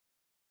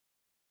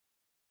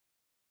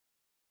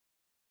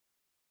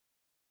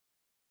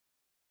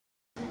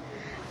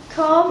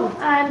Tom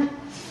and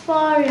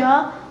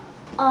Faria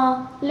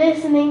are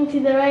listening to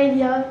the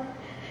radio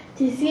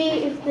to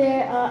see if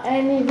there are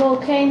any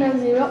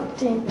volcanoes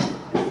erupting.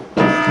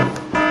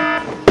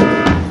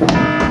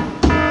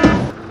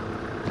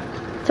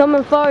 Tom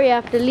and Faria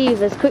have to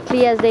leave as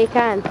quickly as they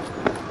can.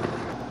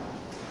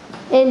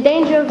 In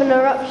danger of an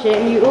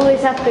eruption, you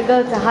always have to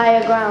go to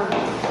higher ground.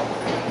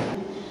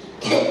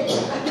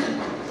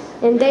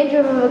 In danger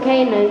of a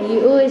volcano,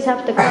 you always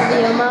have to cover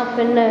your mouth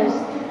and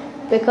nose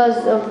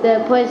because of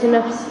the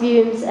poisonous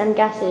fumes and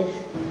gases.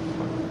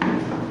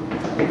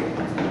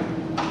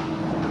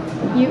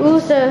 You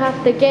also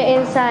have to get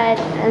inside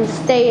and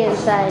stay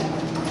inside.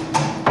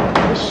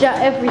 And shut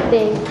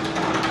everything,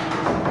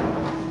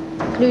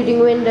 including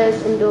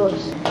windows and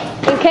doors.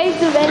 In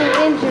case of any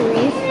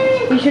injuries,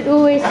 you should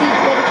always seek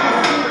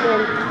medical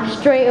treatment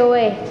straight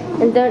away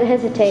and don't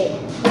hesitate.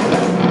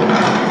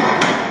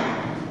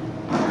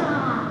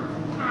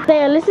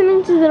 They are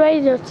listening to the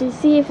radio to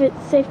see if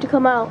it's safe to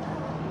come out.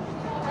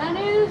 And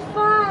it is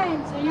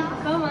fine, so you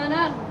can come on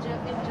out.